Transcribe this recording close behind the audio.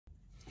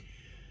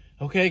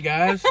Okay,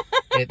 guys,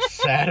 it's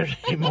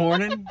Saturday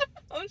morning.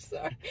 I'm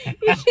sorry.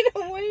 You should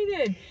have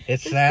waited.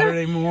 It's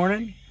Saturday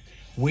morning.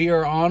 We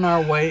are on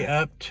our way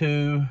up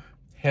to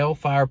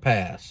Hellfire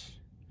Pass.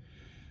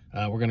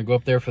 We're going to go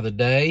up there for the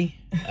day.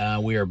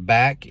 We are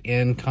back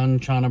in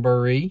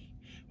Kanchanaburi.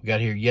 We got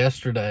here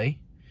yesterday.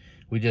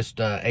 We just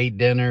ate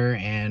dinner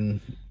and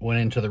went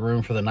into the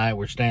room for the night.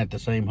 We're staying at the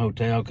same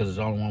hotel because it's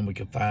the only one we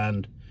could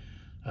find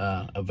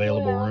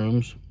available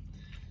rooms.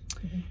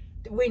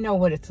 We know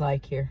what it's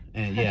like here.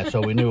 And yeah,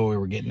 so we knew what we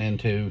were getting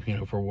into, you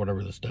know, for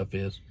whatever the stuff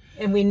is.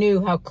 And we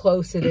knew how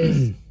close it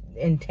is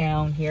in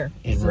town here.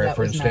 In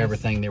reference to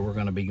everything that we're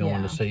going to be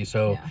going to see.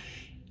 So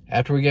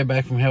after we get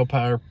back from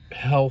Hellfire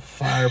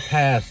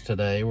Pass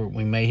today,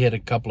 we may hit a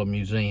couple of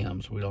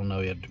museums. We don't know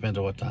yet. Depends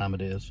on what time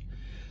it is.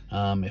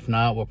 If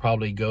not, we'll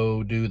probably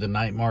go do the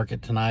night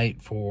market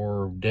tonight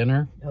for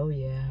dinner. Oh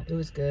yeah, it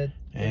was good.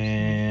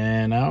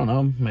 And I don't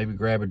know, maybe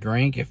grab a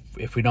drink.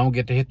 If we don't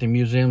get to hit the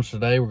museums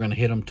today, we're going to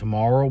hit them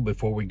tomorrow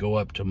before we go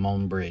up to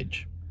Mon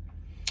Bridge.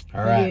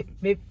 All right.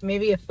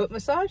 Maybe a foot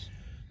massage?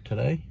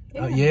 Today?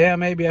 Yeah,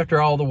 maybe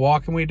after all the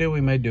walking we do,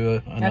 we may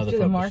do another after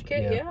the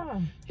market.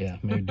 Yeah,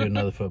 maybe do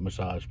another foot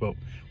massage. But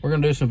we're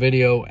going to do some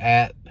video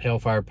at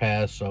Hellfire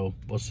Pass, so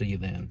we'll see you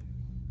then.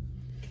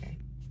 Okay.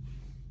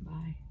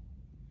 Bye.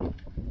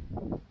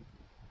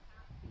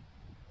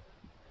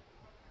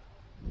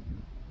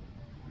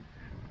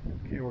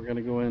 Okay, we're going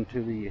to go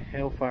into the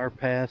Hellfire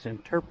Pass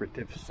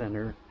Interpretive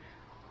Center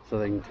so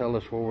they can tell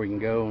us where we can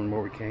go and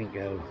where we can't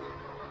go.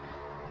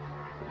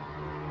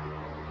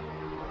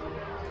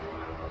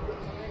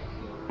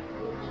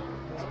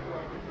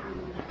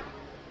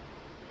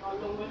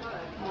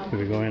 Are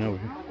we going over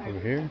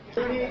here?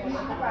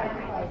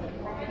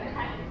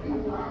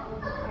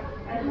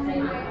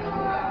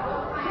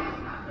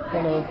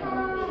 Hello.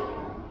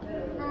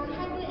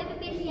 Have you ever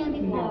been here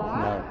before?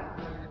 No.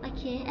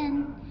 Okay,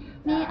 and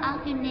may I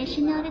ask your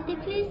nationality,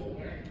 please?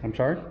 I'm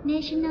sorry?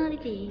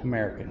 Nationality.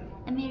 American.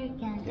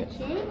 American. Yes.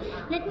 Okay.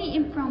 Let me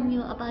inform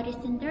you about the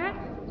center.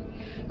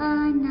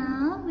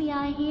 Now we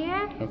are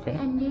here. Okay.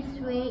 And this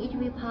way it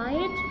will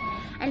point.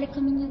 I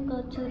recommend you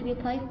go to the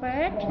viewpoint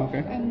first.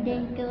 Okay. And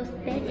then go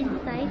straight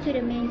inside to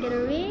the main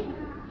gallery.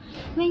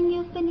 When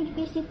you finish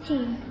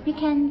visiting, you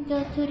can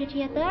go to the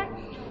theater.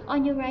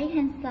 On your right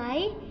hand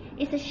side,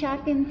 it's a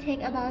short film,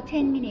 take about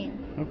 10 minutes.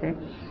 Okay.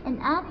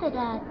 And after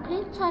that,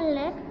 please turn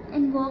left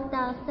and walk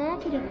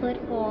downstairs to the third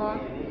floor.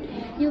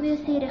 You will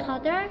see the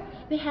counter.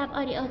 We have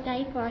audio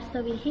guide for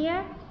service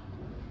here.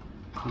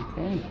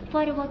 Okay.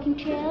 For the walking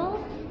trail,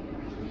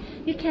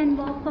 you can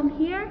walk from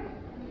here,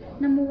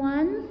 number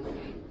 1,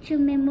 to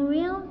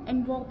Memorial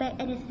and walk back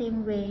at the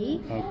same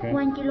way. Okay.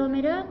 1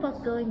 kilometer for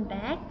going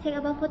back, take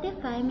about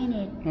 45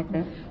 minutes.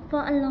 Okay.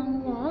 For a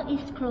long walk,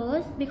 it's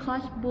closed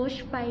because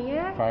bush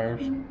fire.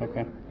 Fires.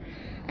 Okay.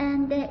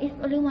 And there is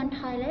only one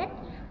toilet.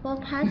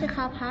 Walk past the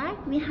car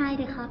park behind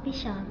the coffee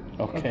shop.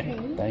 Okay.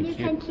 Thank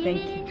you. Thank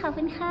you. ขอบ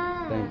คุณค่ะ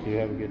Thank you.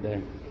 Have a good day.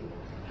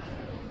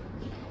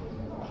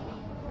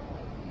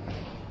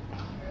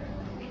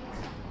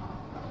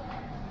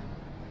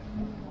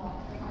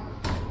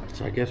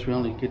 So I guess we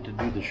only get to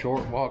do the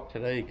short walk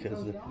today because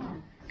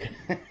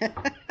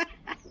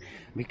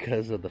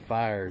of the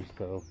fires.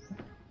 So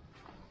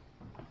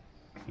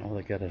now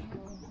they got a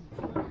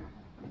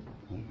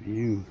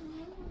view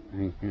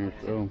in here.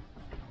 So.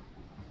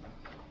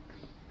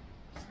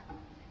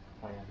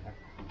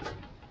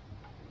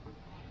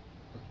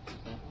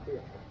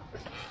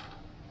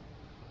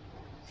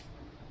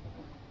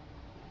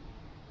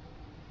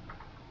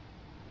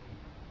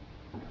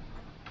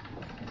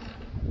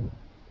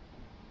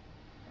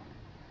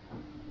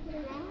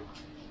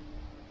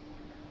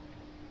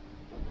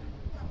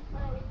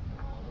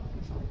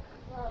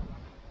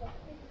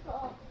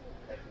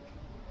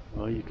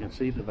 Well, you can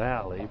see the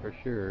valley for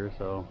sure,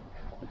 so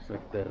looks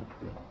like that.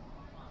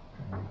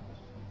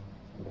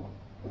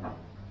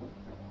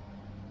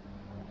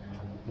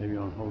 Maybe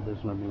I'll hold this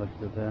and let me look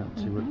at that and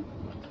see what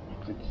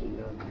I can see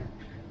down here.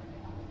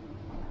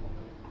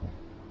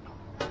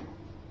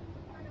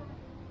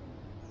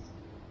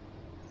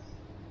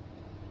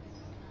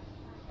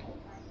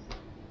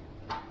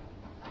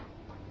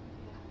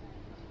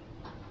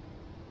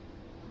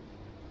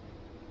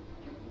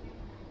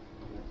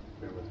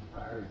 There was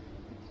fire.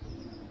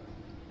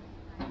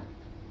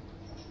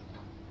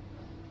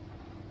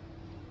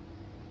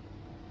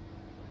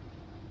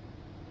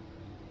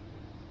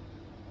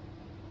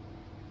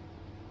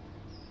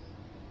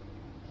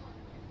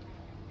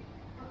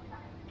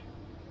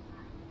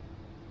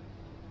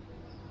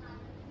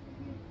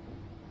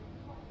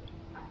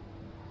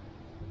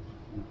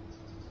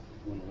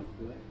 Want to look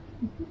through it?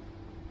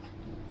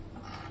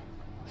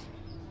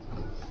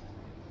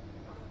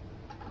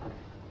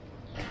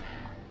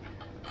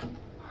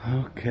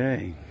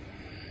 Okay.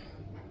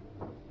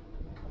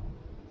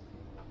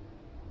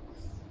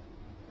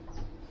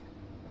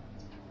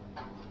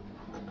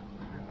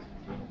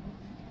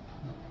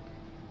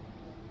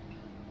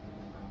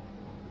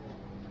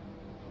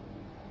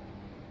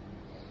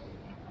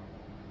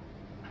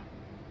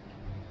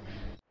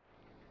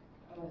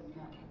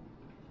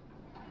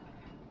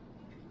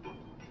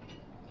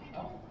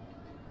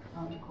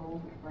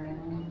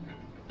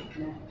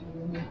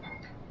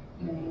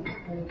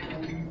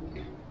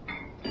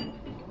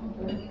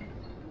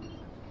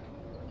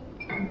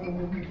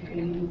 Mm-hmm.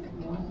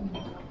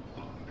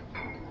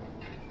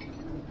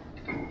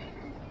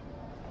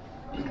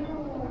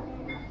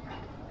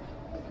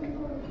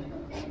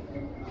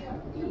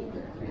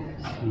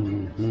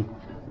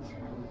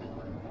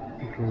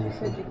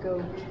 Said you go.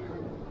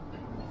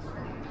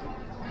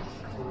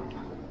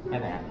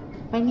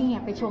 ไปนี่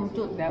ไปชม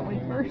จุด That way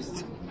first.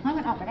 ให้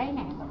มันออกไปได้ไห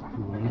นก่อนวะ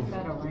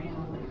That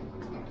around.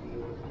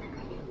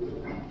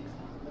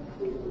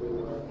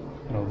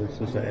 Oh, this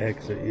is the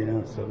exit,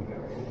 yeah, so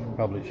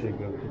probably should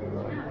go to the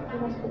right.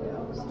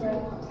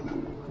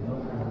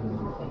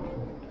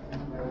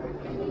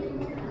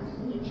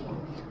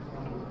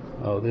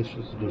 Oh, this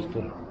is just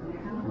a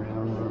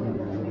round room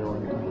and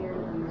going to.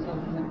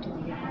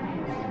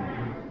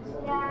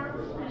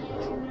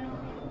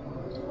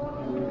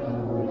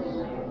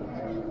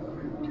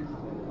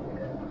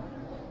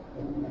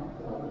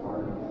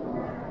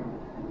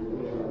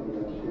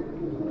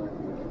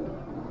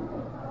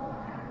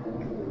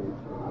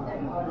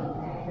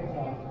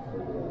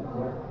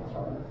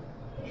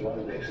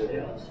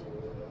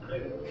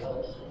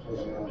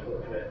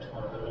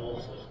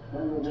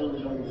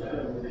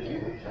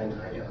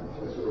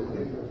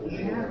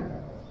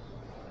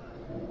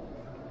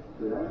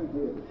 But I'm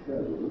here to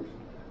show you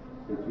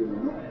that you're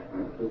not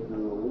a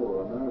prisoner of war,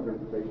 American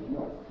state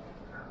not.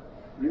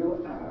 You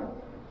are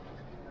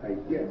a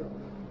gift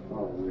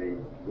of the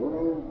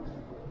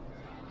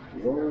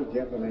Royal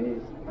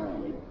Japanese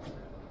Army.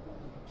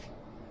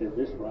 Is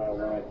this why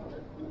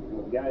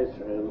will go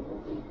through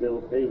was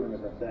built even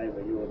as I say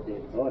with your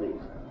dead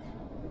bodies?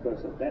 Because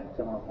at that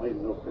time we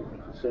looked and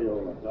could see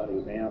all the bloody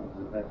mountains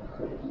and that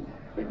sort of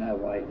we know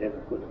why he never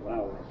put a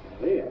railway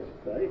there,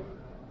 see?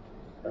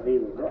 But he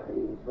was right,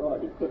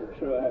 he couldn't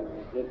throw over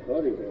his dead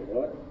body there,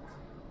 right?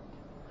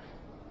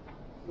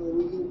 Well,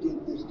 we did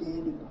the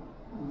standard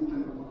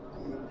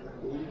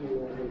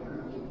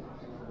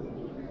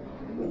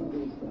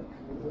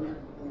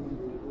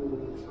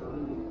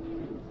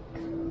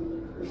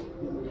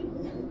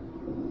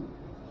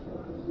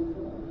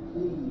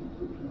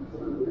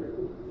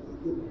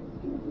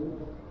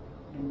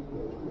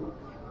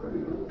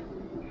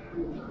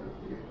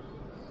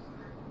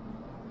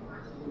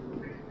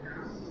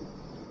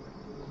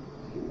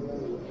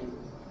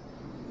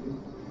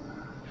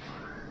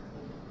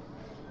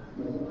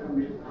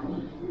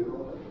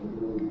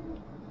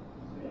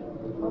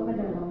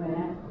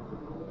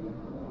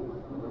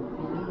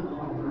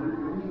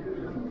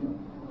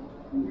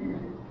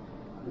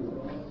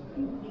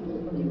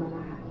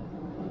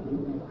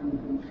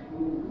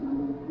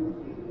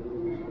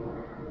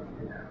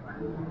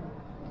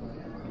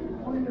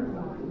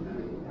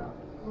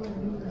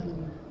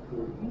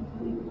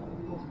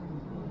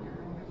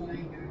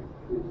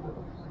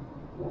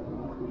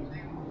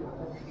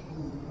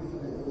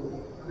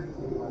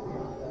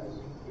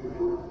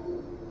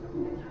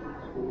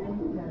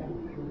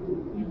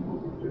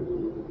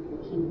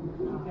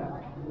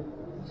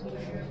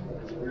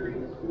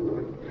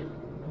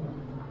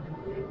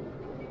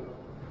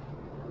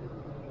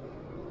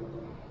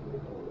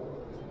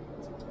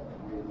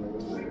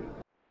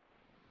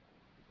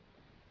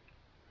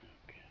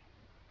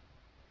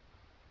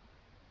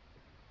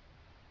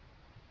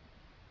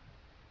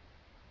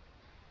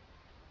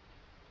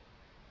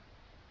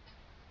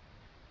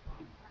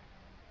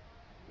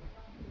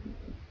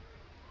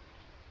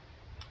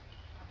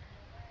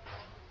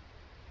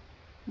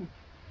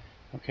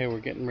Okay, we're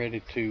getting ready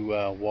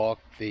to walk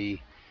the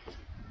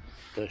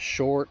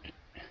short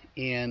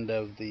end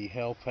of the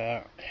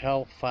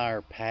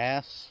Hellfire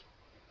Pass.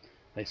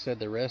 They said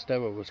the rest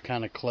of it was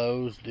kind of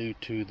closed due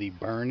to the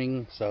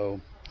burning,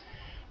 so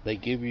they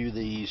give you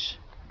these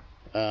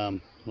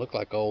look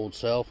like old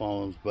cell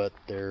phones, but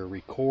they're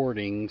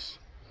recordings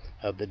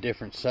of the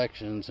different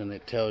sections, and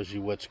it tells you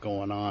what's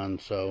going on.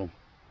 So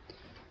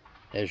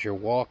as you're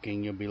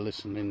walking, you'll be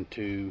listening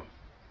to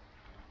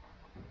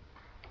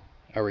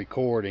a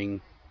recording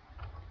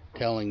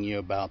telling you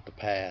about the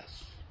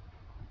pass.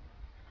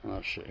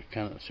 I'll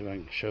kind of see if I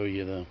can show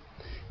you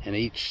and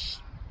each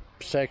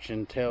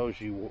section tells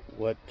you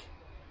what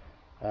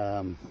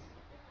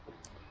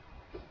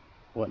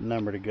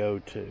number to go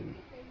to.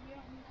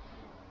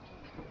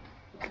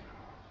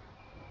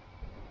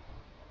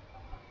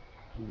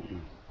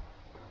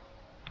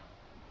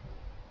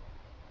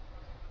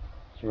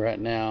 So right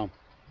now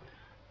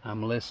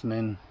I'm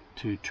listening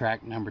to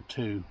track number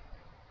 2.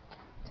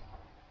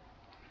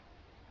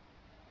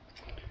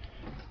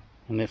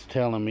 And it's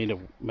telling me to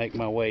make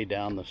my way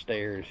down the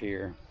stairs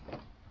here.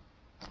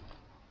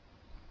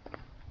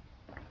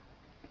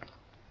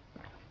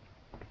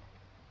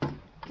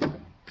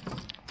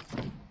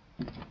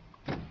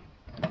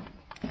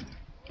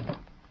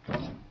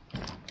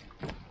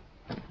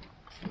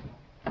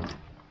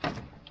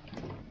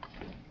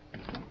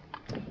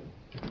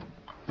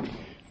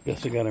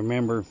 Guess I gotta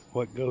remember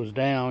what goes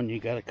down, you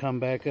gotta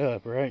come back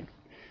up, right?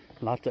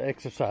 Lots of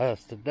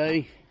exercise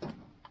today.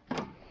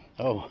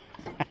 Oh.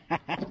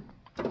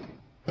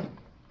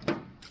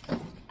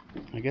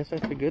 I guess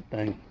that's a good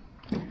thing.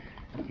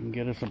 You can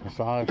get us a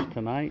massage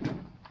tonight.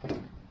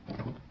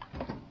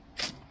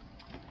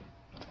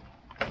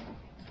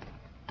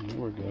 There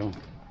we go.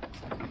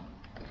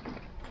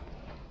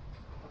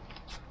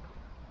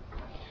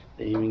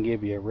 They even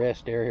give you a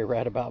rest area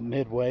right about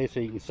midway so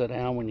you can sit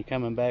down when you're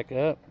coming back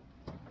up.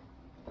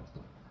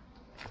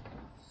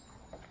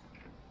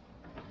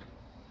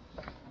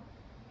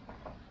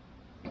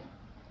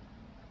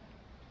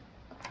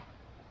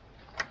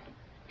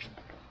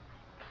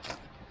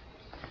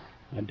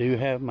 I do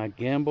have my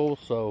gimbal,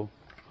 so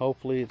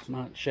hopefully it's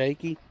not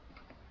shaky.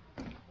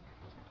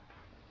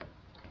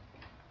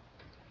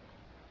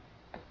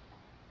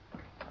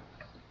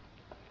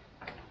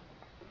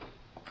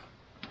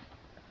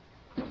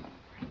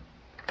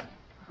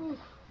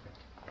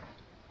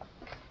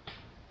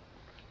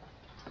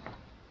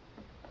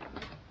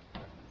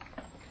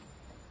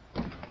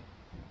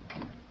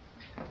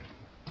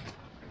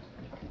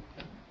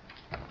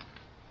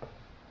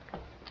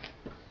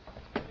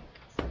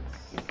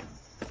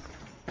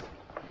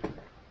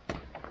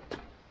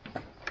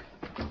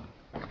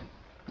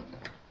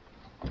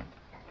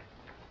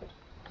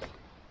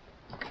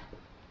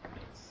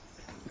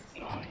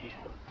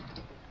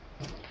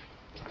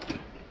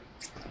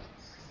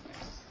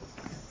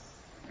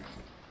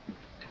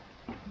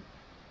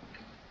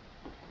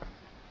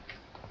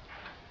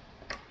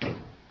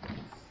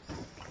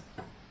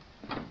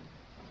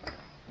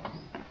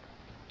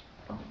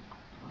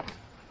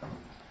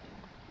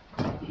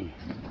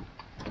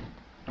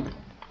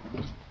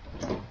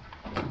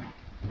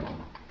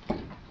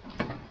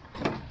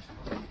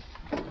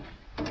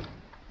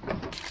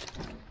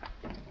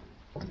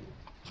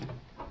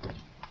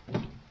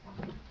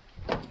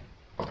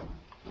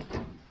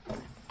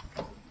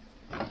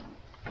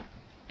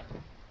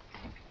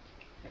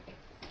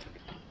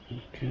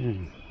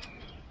 Okay.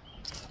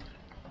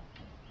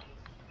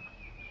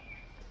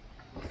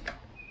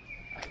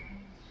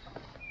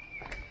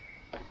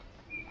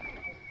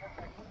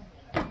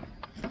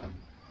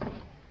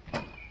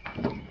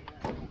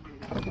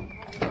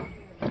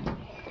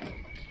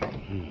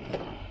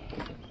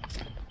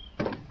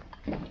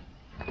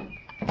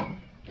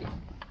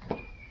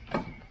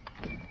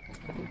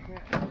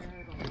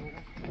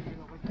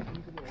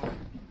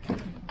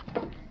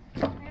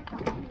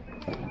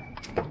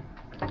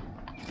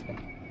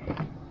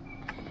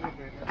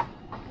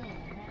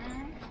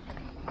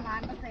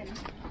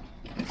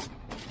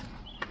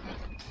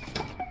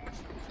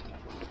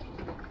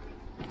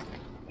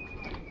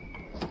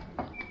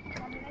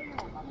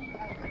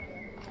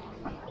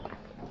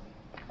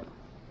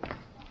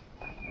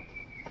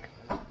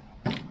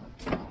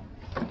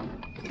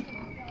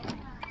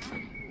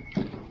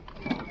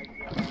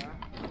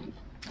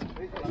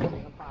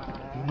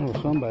 Oh,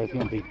 somebody's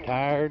gonna be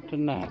tired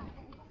tonight.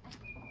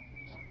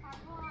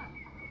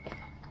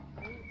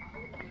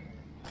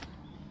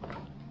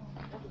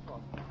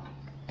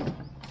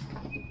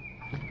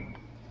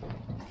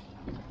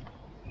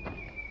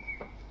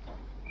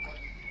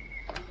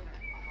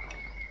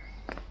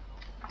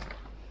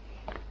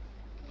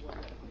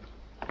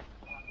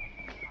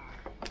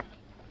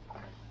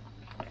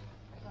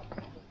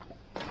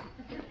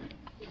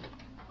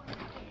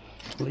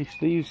 At least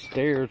these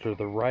stairs are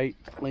the right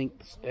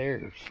length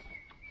stairs.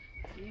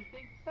 You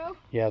think so?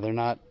 Yeah, they're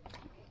not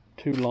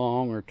too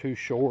long or too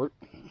short.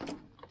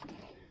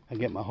 I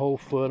get my whole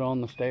foot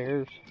on the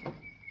stairs.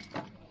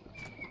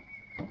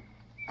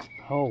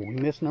 Oh, we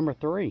missed number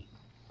 3.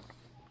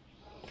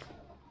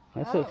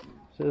 That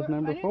says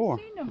number 4. I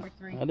didn't see number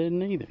 3. I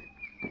didn't either.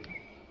 Yeah,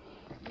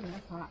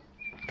 that's hot.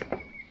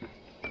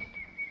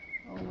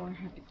 Oh, I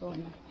have to go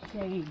in the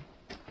shade.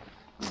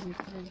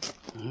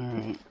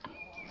 Alright.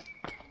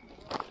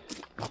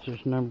 This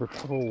is number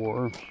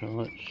 4, so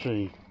let's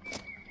see.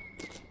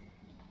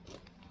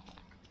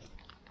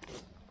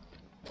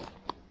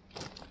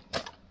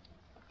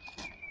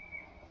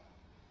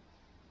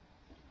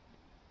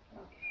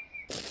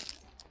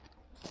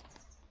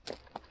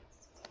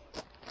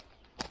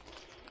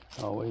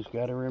 Always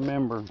got to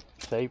remember,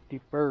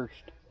 safety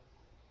first.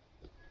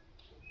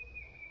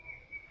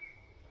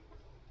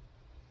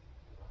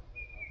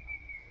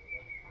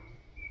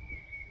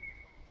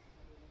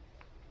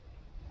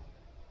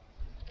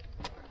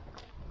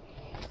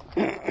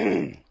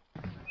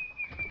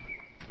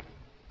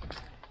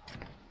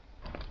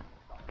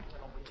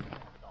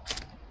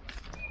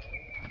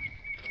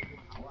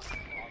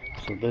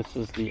 So this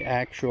is the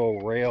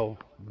actual rail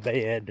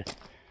bed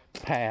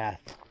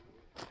path,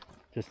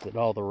 just that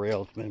all the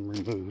rails been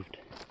removed.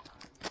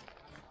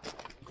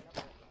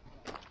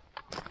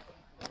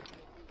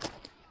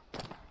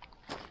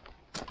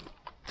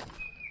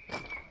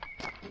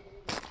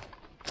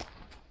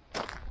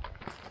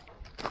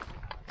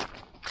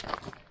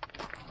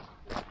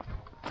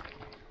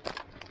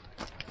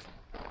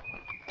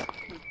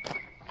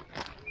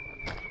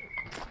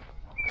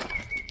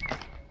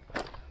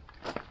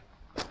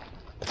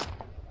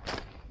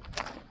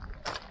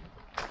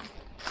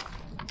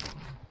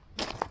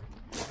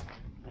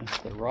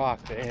 The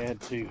rock they had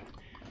to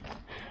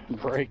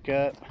break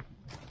up.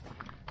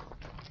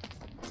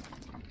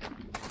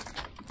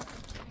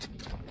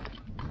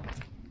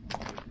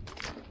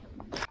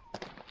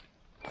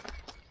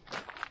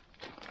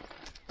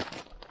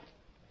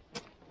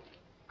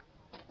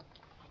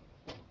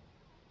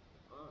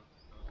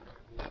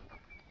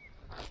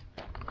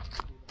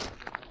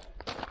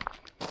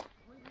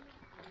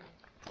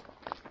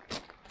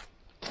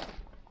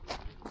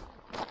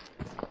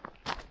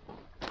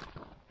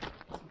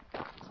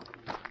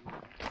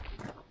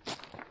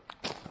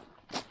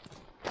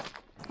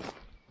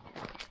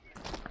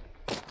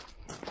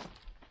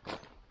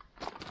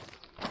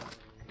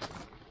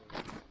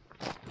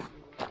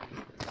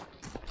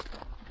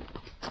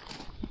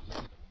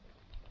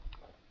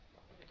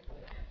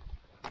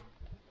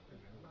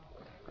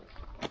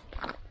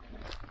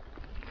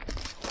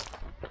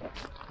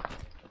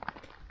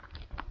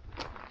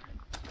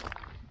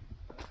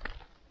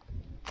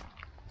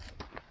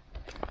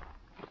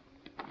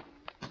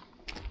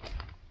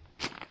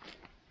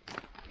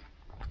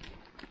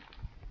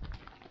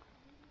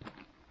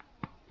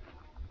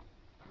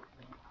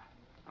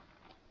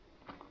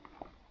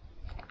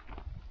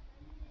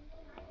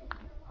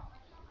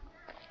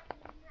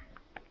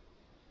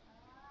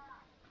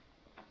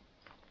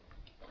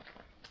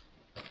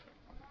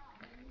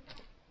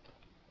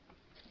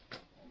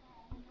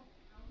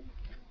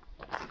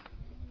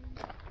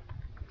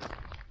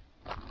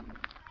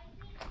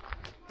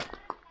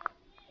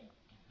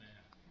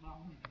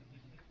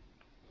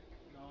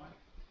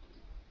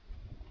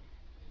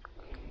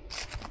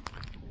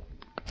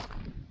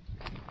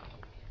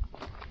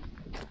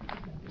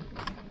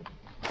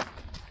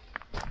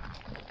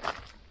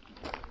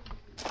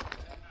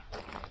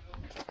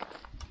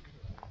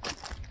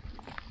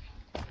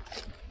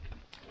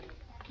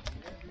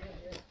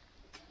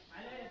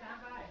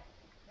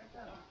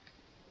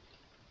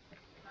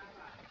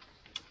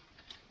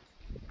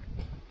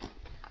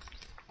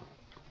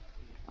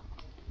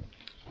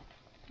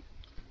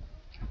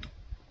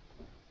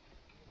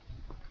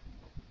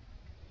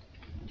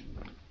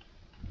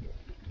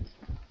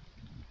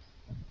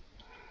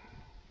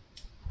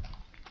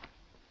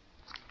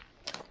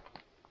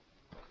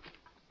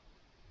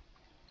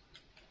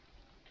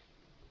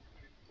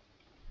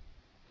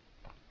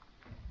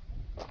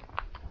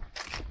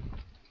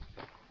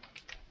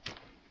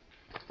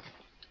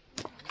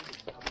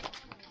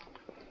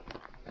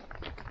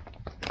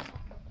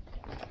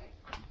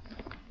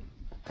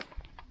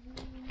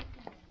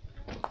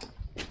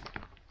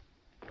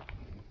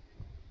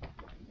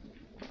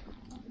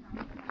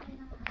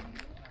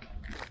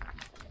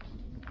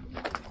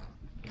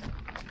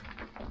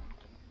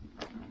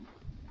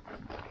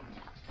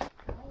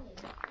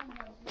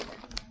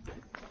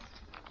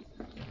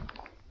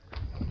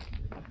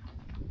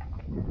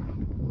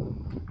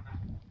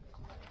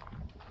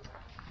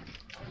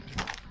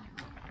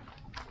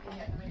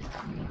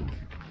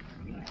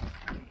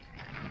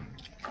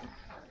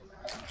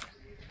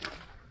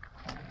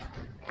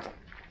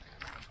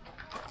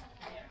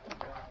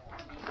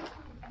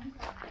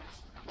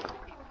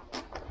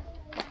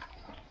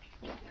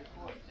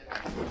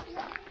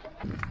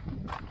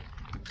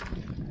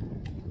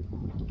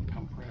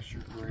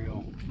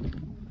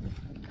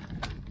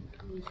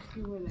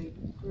 where they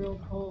drilled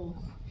holes.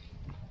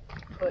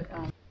 Put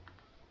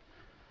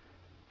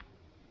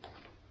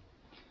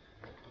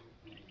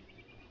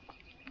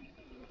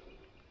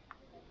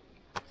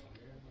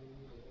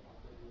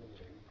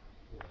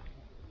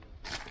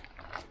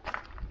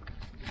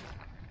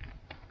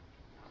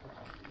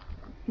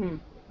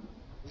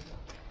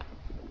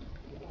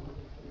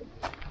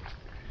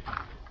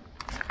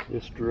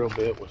This drill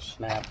bit was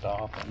snapped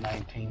off in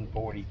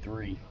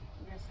 1943.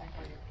 Yes, I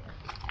heard it.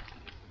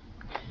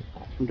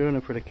 I'm doing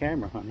it for the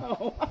camera, honey.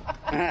 Oh.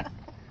 Okay,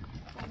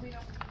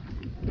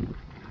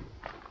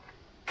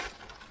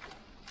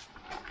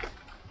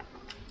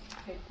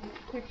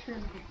 picture.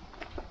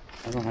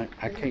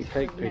 I can't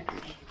take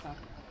pictures.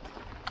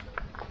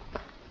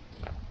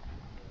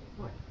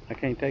 I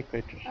can't take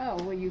pictures. Oh,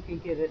 well, you can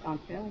get it on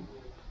film.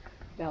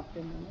 About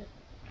 10 minutes.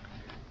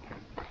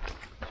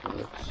 So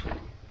let's see.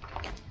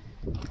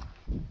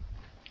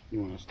 You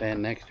want to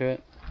stand next to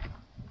it?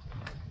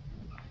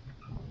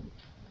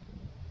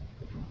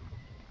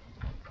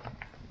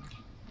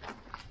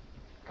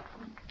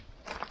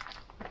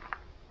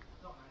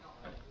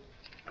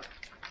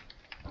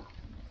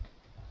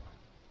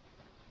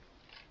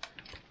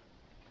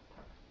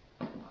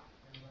 Look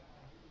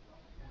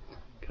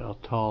how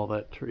tall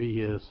that tree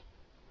is.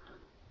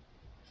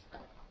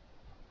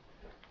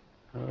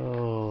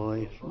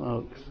 Holy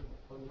smokes.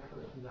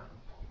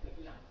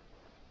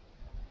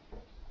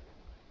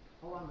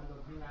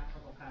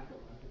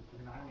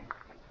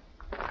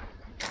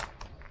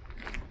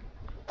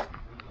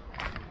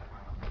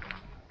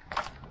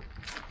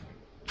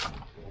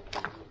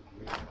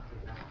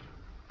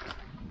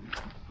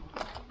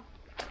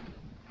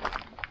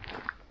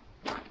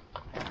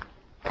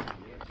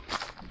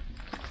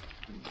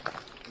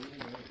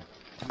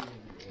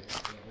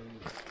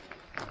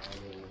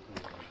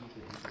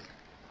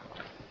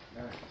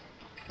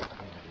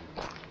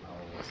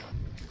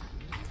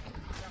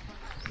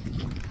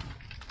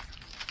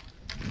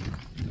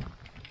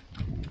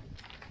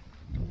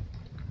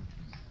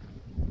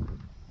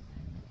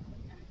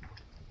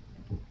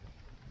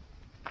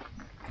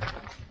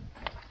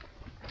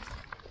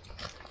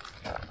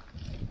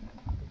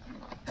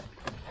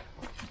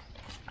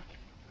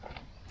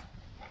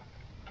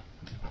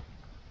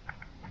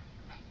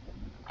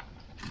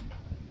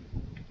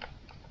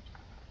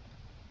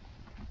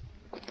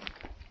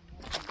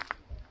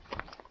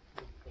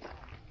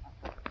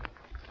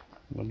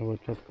 Wonder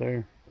what's up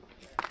there.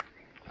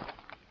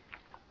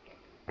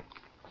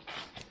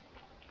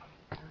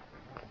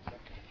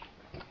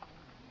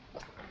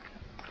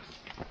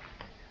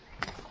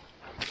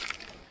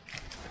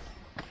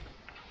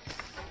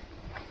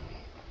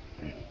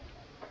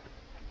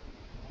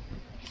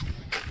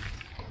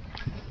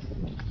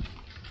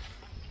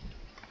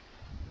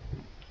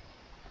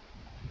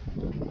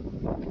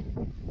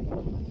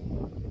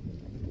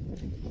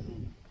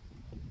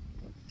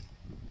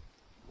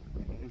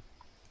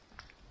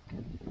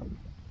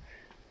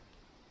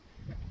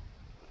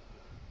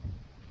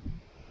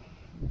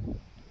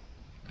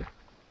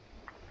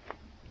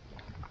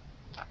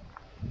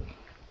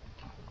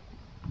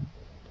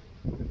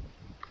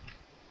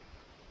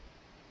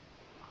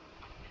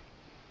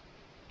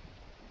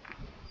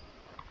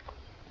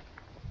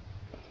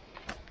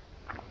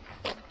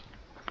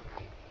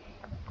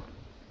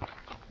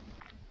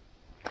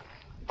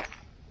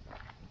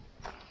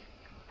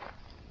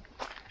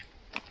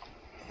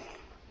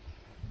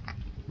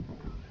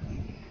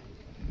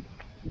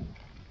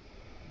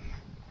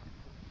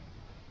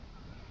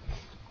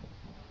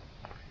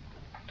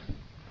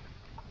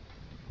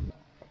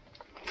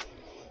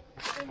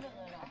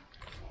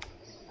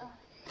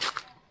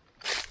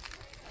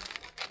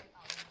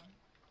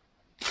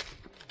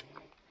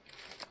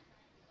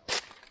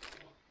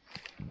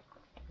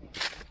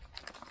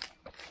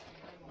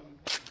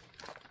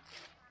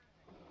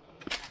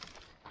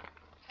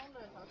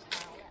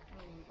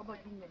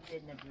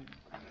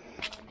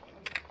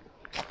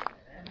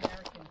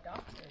 American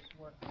doctors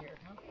work here,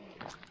 huh?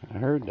 I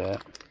heard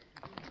that.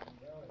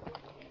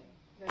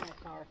 Then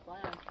that's our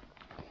flag.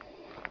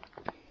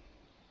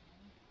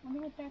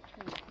 Wonder what that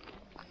tree is.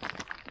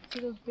 See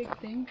those big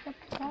things up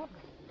the top?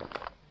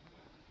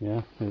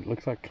 Yeah, it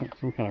looks like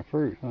some kind of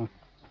fruit, huh?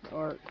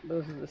 Or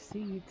those are the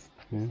seeds.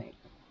 Yeah.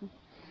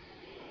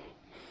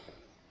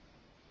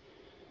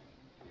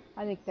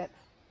 I think that's,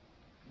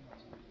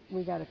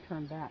 we got to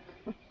turn back.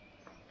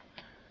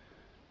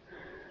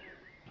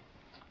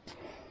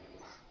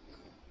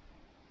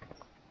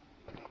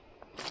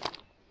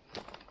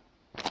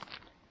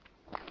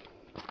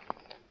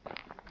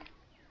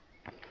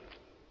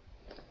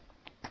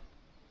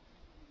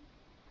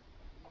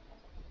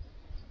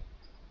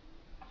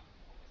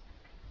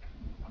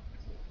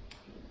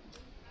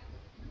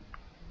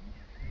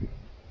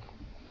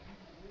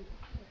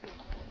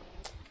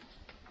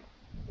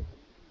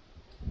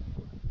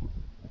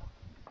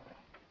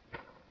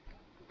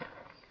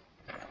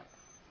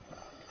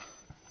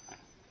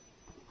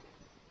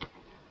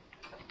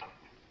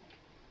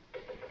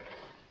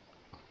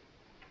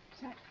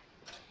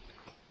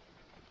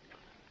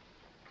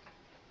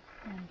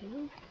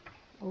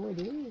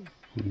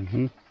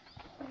 Mm-hmm.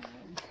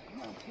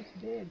 Oh, it's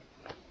big.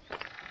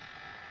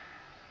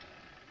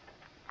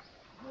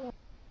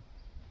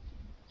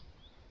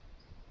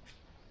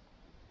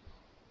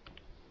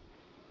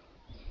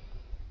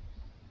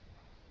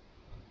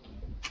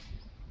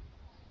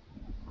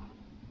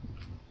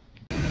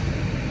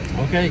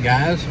 Okay,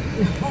 guys,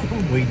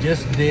 we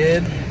just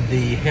did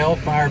the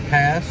Hellfire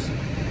Pass.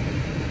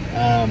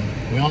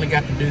 We only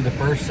got to do the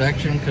first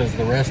section because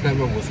the rest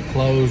of it was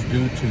closed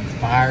due to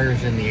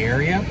fires in the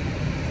area.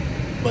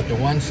 But the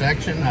one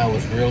section I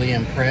was really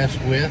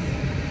impressed with,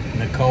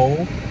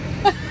 Nicole.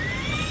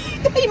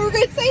 You were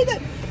going to say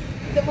the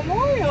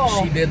memorial.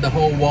 She did the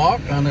whole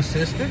walk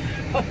unassisted.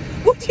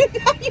 What you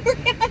thought you were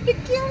going to have to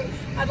carry?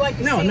 I'd like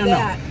to see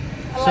that.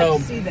 I'd like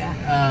to see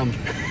that.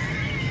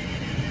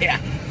 Yeah.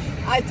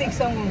 I think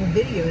someone would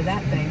video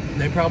that thing.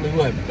 They probably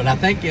would, but I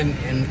think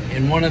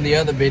in one of the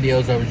other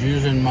videos I was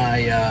using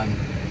my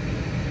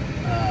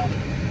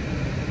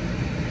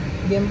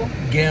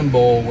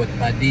gimbal with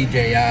my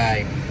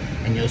DJI,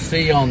 and you'll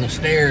see on the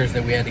stairs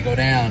that we had to go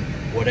down.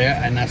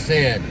 Whatever, and I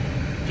said,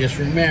 just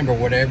remember,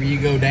 whatever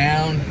you go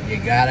down, you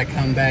gotta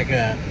come back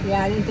up.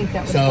 Yeah, I didn't think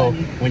that was so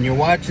funny. When you're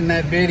watching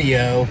that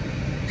video,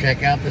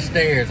 check out the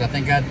stairs. I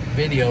think I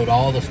videoed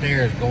all the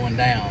stairs going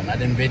down. I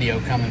didn't video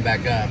coming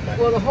back up. But,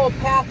 well, the whole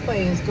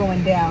pathway is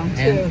going down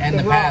too. And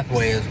the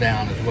pathway is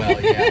down as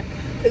well, yeah.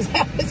 Because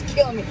that was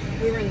killing me.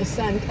 We were in the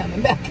sun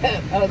coming back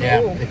up. I was yeah,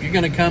 like, if you're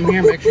going to come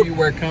here, make sure you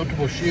wear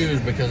comfortable shoes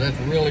because that's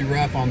really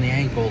rough on the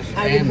ankles and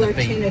the feet. I would wear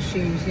tennis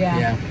shoes,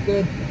 yeah.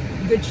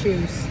 Good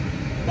shoes.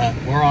 But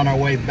we're on our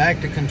way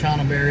back to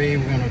Conchanaberry.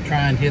 We're going to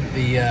try and hit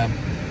the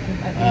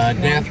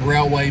Death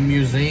Railway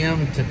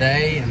Museum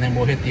today, and then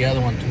we'll hit the other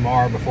one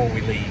tomorrow before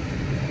we leave.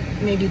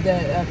 Maybe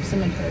the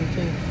cemetery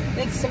too. I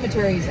think the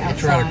cemetery is outside.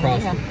 It's right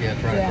across. Yeah,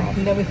 it's right across.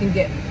 And then we can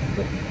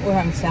we're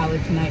having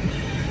salad tonight.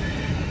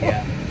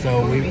 Yeah.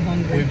 So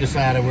we've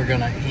decided we're going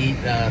to eat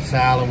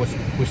salad.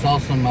 We saw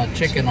some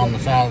chicken on the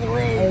side of the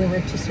road. Oh, the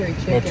rotisserie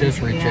chicken.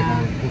 Rotisserie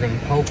chicken. We're going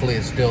to. Hopefully,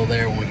 it's still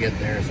there when we get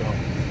there. So,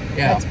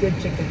 yeah. That's good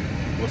chicken.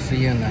 We'll see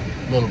you in a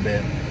little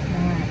bit. All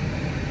right.